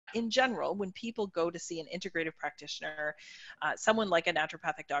in general, when people go to see an integrative practitioner, someone like a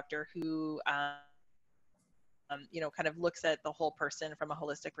naturopathic doctor who kind of looks at the whole person from a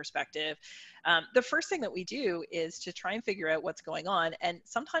holistic perspective. The first thing that we do is to try and figure out what's going on. And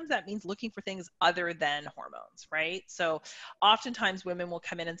sometimes that means looking for things other than hormones, right? So oftentimes women will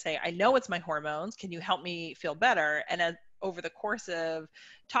come in and say, I know it's my hormones. Can you help me feel better? And over the course of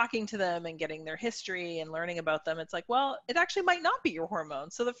talking to them and getting their history and learning about them, it's like, well, it actually might not be your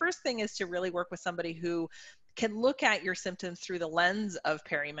hormones. So the first thing is to really work with somebody who can look at your symptoms through the lens of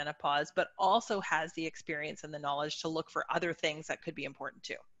perimenopause, but also has the experience and the knowledge to look for other things that could be important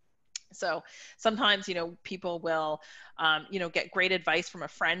too. So sometimes, people will, get great advice from a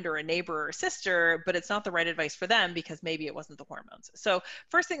friend or a neighbor or a sister, but it's not the right advice for them because maybe it wasn't the hormones. So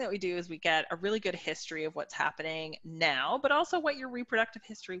first thing that we do is we get a really good history of what's happening now, but also what your reproductive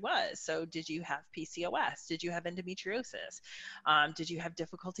history was. So did you have PCOS? Did you have endometriosis? Did you have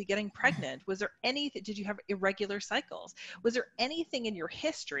difficulty getting pregnant? Was there anything, did you have irregular cycles? Was there anything in your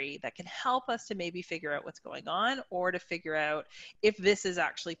history that can help us to maybe figure out what's going on, or to figure out if this is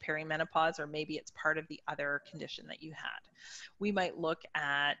actually perimenopause, or maybe it's part of the other condition that you had. We might look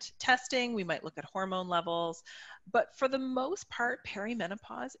at testing, we might look at hormone levels, but for the most part,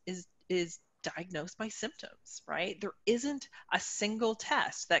 perimenopause is diagnosed by symptoms, right? There isn't a single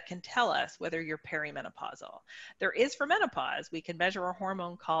test that can tell us whether you're perimenopausal. There is for menopause. We can measure a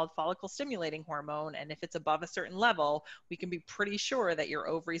hormone called follicle stimulating hormone, and if it's above a certain level, we can be pretty sure that your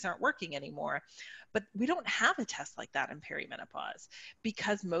ovaries aren't working anymore. But we don't have a test like that in perimenopause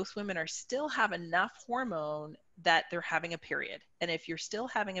because most women are still have enough hormone that they're having a period. And if you're still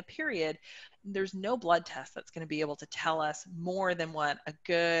having a period, there's no blood test that's going to be able to tell us more than what a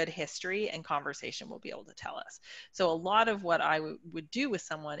good history and conversation will be able to tell us. So a lot of what I would do with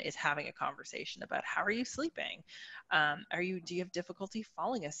someone is having a conversation about, how are you sleeping? Do you have difficulty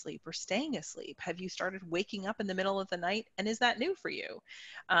falling asleep or staying asleep? Have you started waking up in the middle of the night? And is that new for you?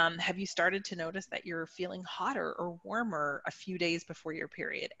 Have you started to notice that you're feeling hotter or warmer a few days before your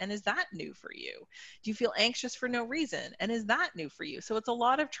period? And is that new for you? Do you feel anxious for no reason? And is that new for you? So it's a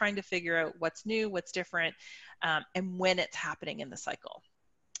lot of trying to figure out what's new, what's different, and when it's happening in the cycle.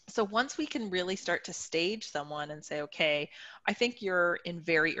 So once we can really start to stage someone and say, okay, I think you're in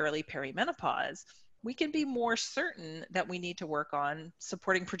very early perimenopause, we can be more certain that we need to work on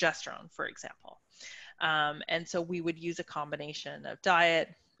supporting progesterone, for example. And so we would use a combination of diet,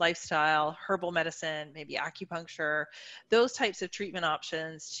 lifestyle, herbal medicine, maybe acupuncture, those types of treatment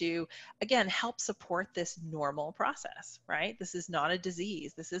options to, again, help support this normal process, right? This is not a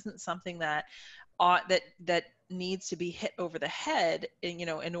disease. This isn't something that needs to be hit over the head,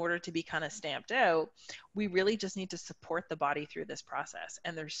 in order to be kind of stamped out. We really just need to support the body through this process.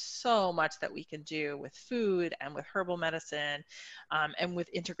 And there's so much that we can do with food and with herbal medicine, and with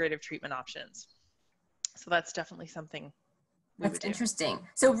integrative treatment options. So that's definitely something that's interesting.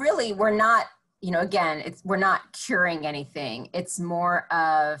 So really, we're not, again, we're not curing anything. It's more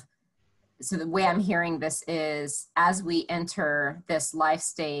of, so the way I'm hearing this is, as we enter this life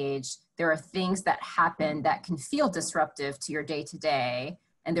stage, there are things that happen that can feel disruptive to your day-to-day,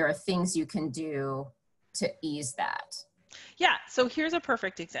 and there are things you can do to ease that. Yeah, so here's a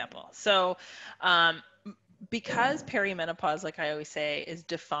perfect example. So because perimenopause, like I always say, is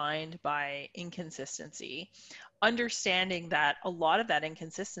defined by inconsistency, understanding that a lot of that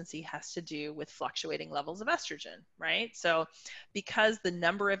inconsistency has to do with fluctuating levels of estrogen, right? So because the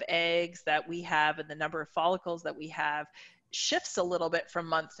number of eggs that we have and the number of follicles that we have shifts a little bit from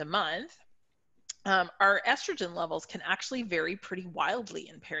month to month, our estrogen levels can actually vary pretty wildly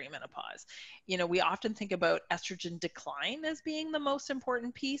in perimenopause. We often think about estrogen decline as being the most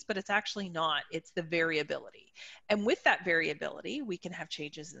important piece, but it's actually not. It's the variability. And with that variability, we can have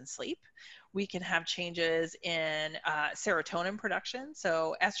changes in sleep. We can have changes in serotonin production.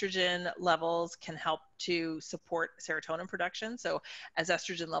 So estrogen levels can help to support serotonin production. So as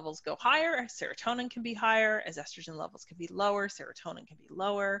estrogen levels go higher, serotonin can be higher. As estrogen levels can be lower, serotonin can be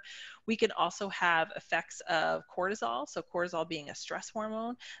lower. We can also have effects of cortisol. So cortisol being a stress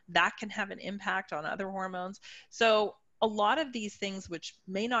hormone, that can have an impact on other hormones. So a lot of these things, which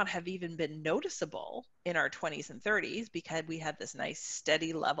may not have even been noticeable in our 20s and 30s because we had this nice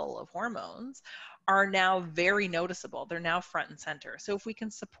steady level of hormones, are now very noticeable. They're now front and center. So if we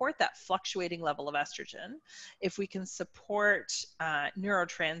can support that fluctuating level of estrogen, if we can support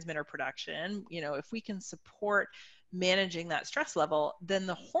neurotransmitter production, if we can support managing that stress level, then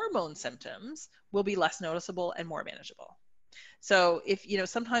the hormone symptoms will be less noticeable and more manageable. So if,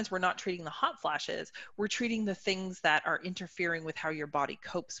 sometimes we're not treating the hot flashes, we're treating the things that are interfering with how your body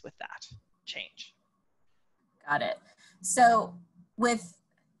copes with that change. Got it. So with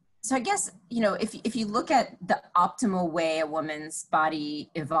So I guess, you know, if you look at the optimal way a woman's body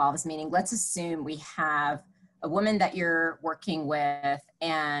evolves, meaning let's assume we have a woman that you're working with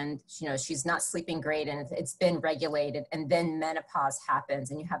and, you know, she's not sleeping great and it's been regulated, and then menopause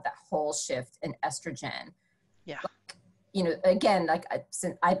happens and you have that whole shift in estrogen. Yeah. You know, again, like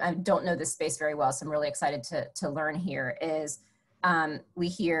I don't know this space very well, so I'm really excited to learn here, is we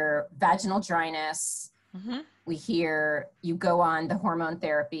hear vaginal dryness. Mm-hmm. We hear you go on the hormone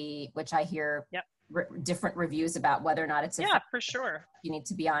therapy, which I hear Yep. different reviews about whether or not it's effective. Yeah, for sure. You need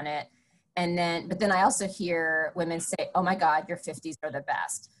to be on it. And then, but then I also hear women say, oh my God, your 50s are the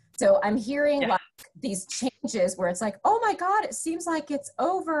best. So I'm hearing like these changes where it's like, oh my God, it seems like it's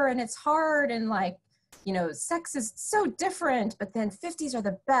over and it's hard and like, you know, sex is so different, but then 50s are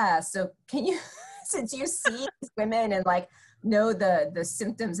the best. So can you, since you see these women and like know the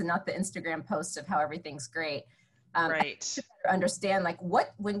symptoms and not the Instagram posts of how everything's great, right. understand like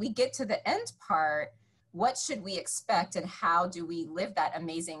when we get to the end part, what should we expect and how do we live that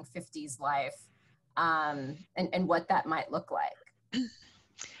amazing 50s life, and what that might look like?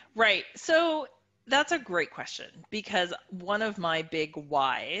 Right. So that's a great question, because one of my big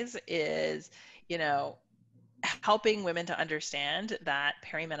whys is, you know, helping women to understand that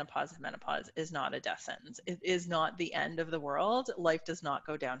perimenopause and menopause is not a death sentence. It is not the end of the world. Life does not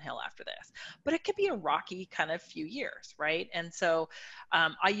go downhill after this, but it could be a rocky kind of few years, right? And so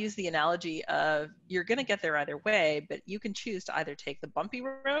I use the analogy of you're going to get there either way, but you can choose to either take the bumpy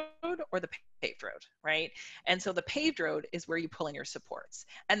road or the paved road, right? And so the paved road is where you pull in your supports.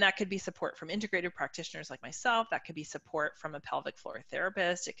 And that could be support from integrative practitioners like myself. That could be support from a pelvic floor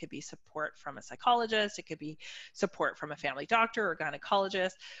therapist. It could be support from a psychologist. It could be support from a family doctor or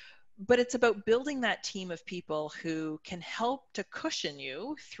gynecologist. But it's about building that team of people who can help to cushion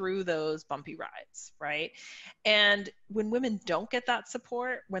you through those bumpy rides, right? And when women don't get that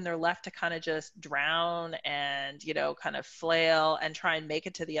support, when they're left to kind of just drown and, you know, kind of flail and try and make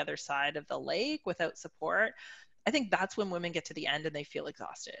it to the other side of the lake without support, I think that's when women get to the end and they feel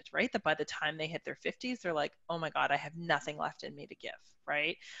exhausted, right? That by the time they hit their 50s, they're like, oh my God, I have nothing left in me to give,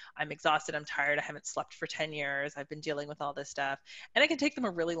 right? I'm exhausted. I'm tired. I haven't slept for 10 years. I've been dealing with all this stuff. And it can take them a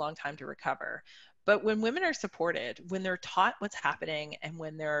really long time to recover. But when women are supported, when they're taught what's happening and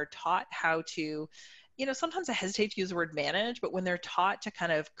when they're taught how to, you know, sometimes I hesitate to use the word manage, but when they're taught to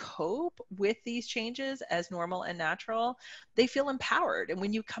kind of cope with these changes as normal and natural, they feel empowered. And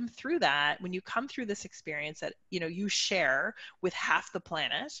when you come through that, when you come through this experience that, you know, you share with half the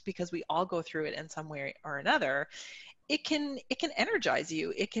planet, because we all go through it in some way or another, it can energize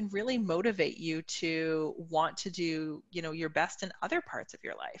you. It can really motivate you to want to do, you know, your best in other parts of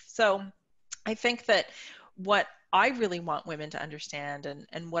your life. So I think that what I really want women to understand,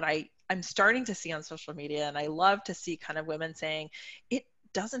 and what I'm starting to see on social media, and I love to see kind of women saying, it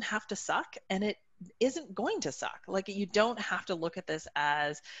doesn't have to suck, and it isn't going to suck. Like, you don't have to look at this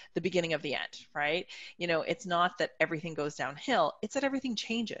as the beginning of the end, right? You know, it's not that everything goes downhill, it's that everything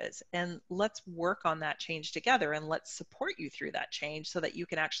changes. And let's work on that change together, and let's support you through that change so that you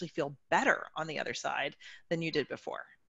can actually feel better on the other side than you did before.